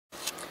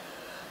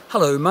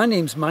Hello, my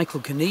name's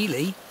Michael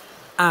Conneely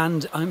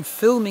and I'm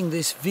filming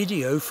this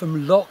video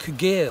from Loch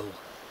Gill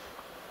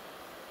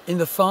in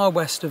the far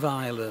west of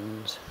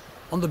Ireland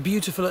on the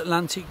beautiful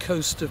Atlantic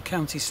coast of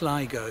County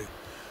Sligo,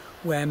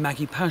 where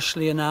Maggie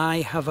Pashley and I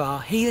have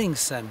our healing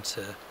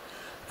centre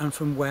and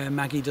from where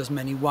Maggie does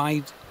many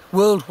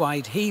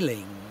worldwide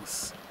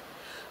healings,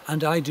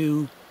 and I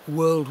do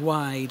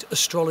worldwide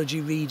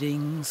astrology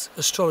readings,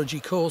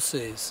 astrology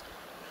courses,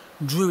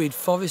 Druid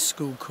Forest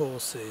School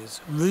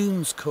courses,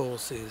 runes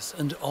courses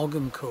and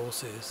Ogham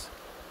courses,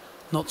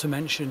 not to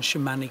mention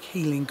shamanic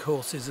healing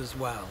courses as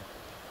well.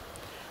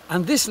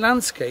 And this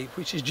landscape,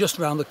 which is just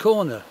round the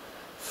corner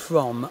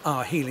from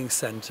our healing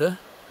centre,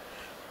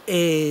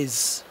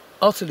 is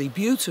utterly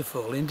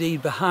beautiful.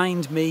 Indeed,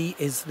 behind me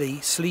is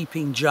the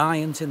sleeping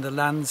giant in the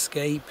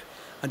landscape.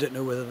 I don't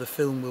know whether the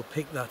film will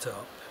pick that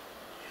up.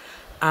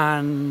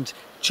 And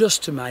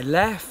just to my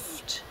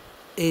left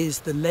is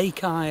the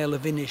Lake Isle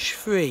of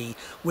Innisfree.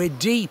 We're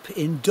deep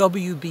in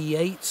W.B.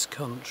 Yeats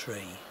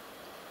country.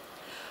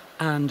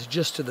 And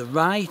just to the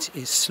right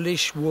is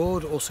Slish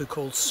Wood, also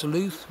called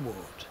Sleuth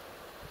Wood.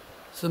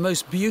 It's the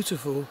most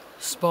beautiful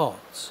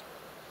spot.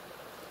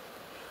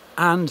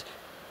 And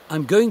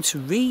I'm going to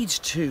read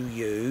to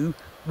you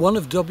one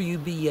of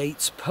W.B.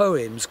 Yeats'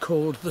 poems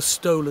called The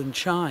Stolen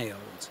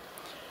Child.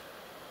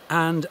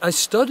 And I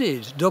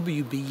studied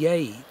W.B.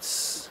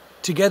 Yeats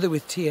together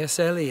with T.S.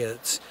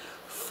 Eliot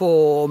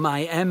for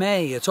my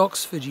MA at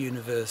Oxford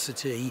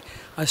University.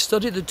 I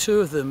studied the two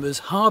of them as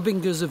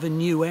harbingers of a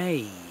new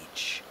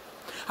age.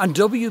 And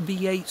W.B.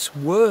 Yeats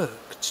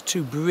worked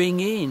to bring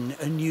in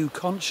a new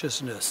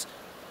consciousness,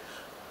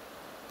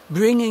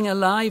 bringing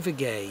alive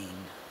again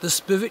the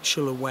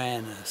spiritual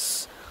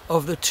awareness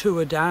of the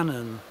Tuatha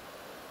Danann,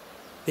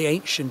 the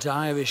ancient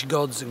Irish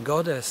gods and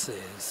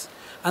goddesses,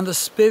 and the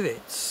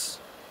spirits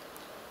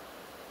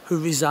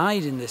who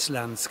reside in this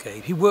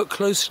landscape. He worked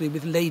closely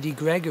with Lady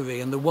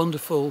Gregory and the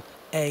wonderful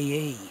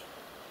A.E.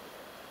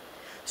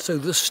 So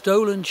The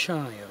Stolen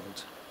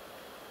Child.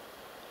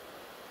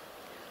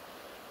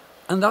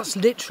 And that's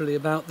literally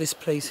about this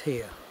place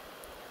here.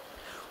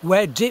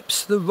 Where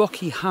dips the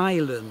rocky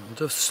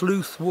highland of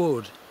Sleuth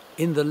Wood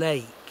in the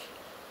lake,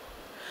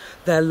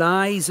 there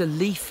lies a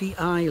leafy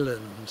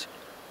island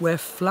where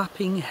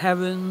flapping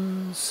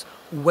herons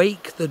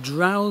wake the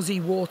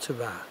drowsy water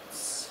rats.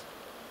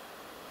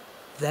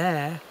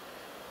 There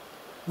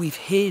we've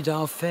hid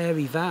our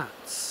fairy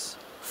vats,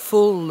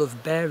 full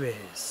of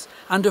berries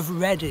and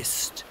of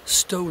reddest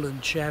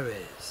stolen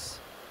cherries.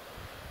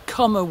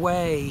 Come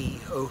away,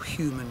 O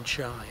human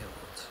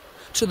child,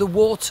 to the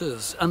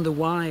waters and the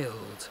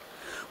wild,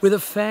 with a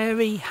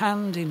fairy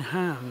hand in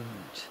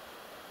hand.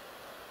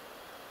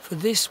 For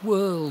this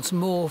world's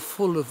more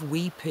full of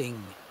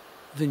weeping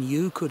than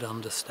you could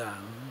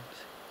understand.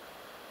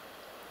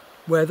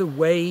 Where the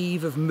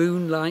wave of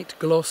moonlight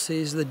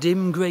glosses the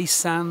dim grey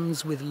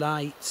sands with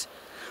light,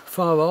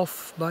 far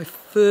off by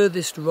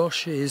furthest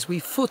rushes we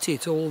foot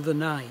it all the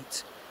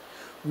night,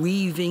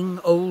 weaving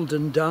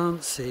olden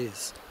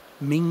dances,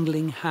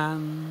 mingling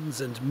hands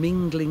and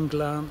mingling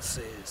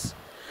glances,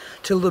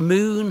 till the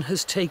moon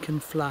has taken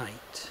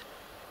flight.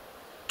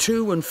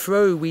 To and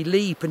fro we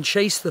leap and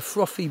chase the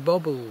frothy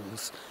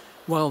bubbles,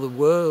 while the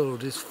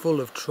world is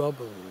full of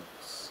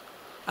troubles,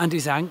 and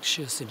is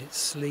anxious in its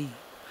sleep.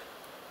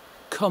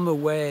 Come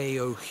away,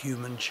 O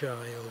human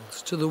child,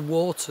 to the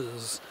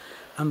waters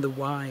and the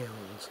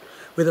wild,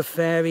 with a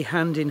fairy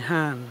hand in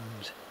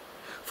hand,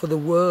 for the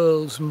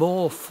world's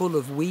more full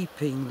of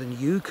weeping than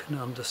you can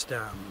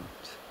understand.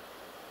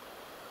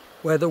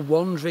 Where the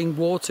wandering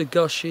water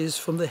gushes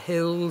from the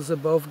hills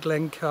above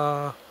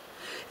Glencar,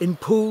 in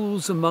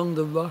pools among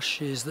the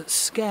rushes that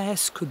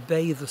scarce could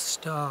bathe a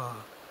star,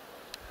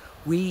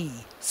 we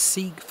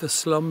seek for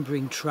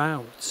slumbering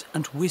trout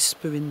and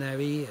whisper in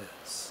their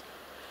ears.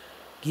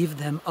 Give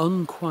them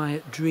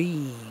unquiet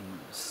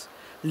dreams,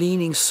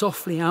 leaning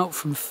softly out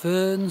from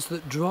ferns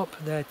that drop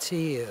their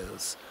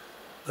tears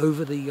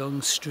over the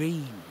young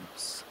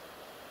streams.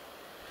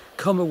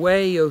 Come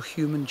away, O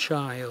human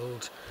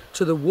child,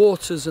 to the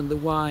waters and the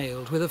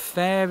wild, with a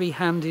fairy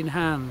hand in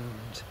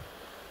hand,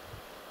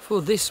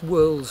 for this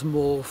world's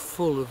more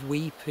full of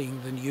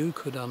weeping than you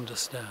could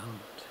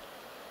understand.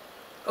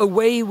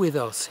 Away with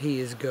us he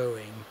is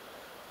going,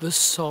 the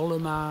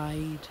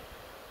solemn-eyed.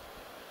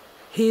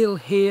 He'll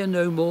hear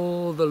no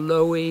more the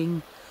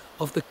lowing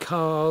of the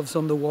calves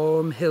on the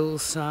warm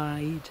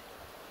hillside,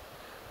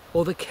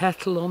 or the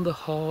kettle on the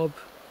hob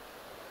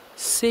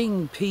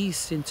sing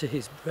peace into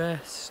his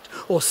breast,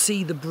 or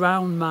see the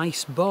brown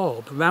mice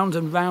bob round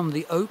and round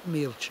the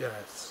oatmeal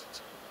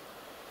chest.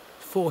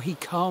 For he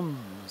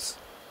comes,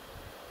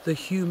 the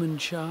human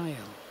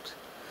child,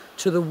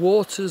 to the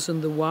waters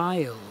and the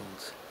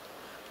wild,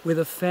 with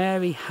a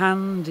fairy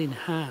hand in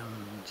hand,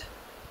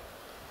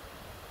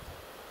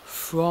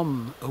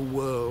 from a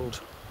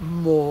world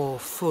more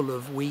full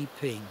of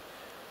weeping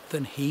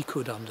than he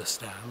could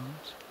understand.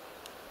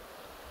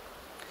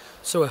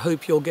 So I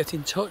hope you'll get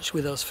in touch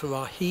with us for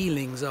our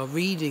healings, our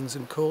readings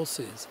and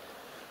courses.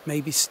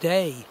 Maybe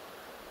stay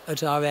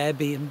at our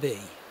Airbnb.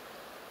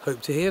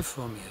 Hope to hear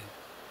from you.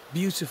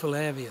 Beautiful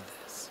area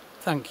this.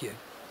 Thank you.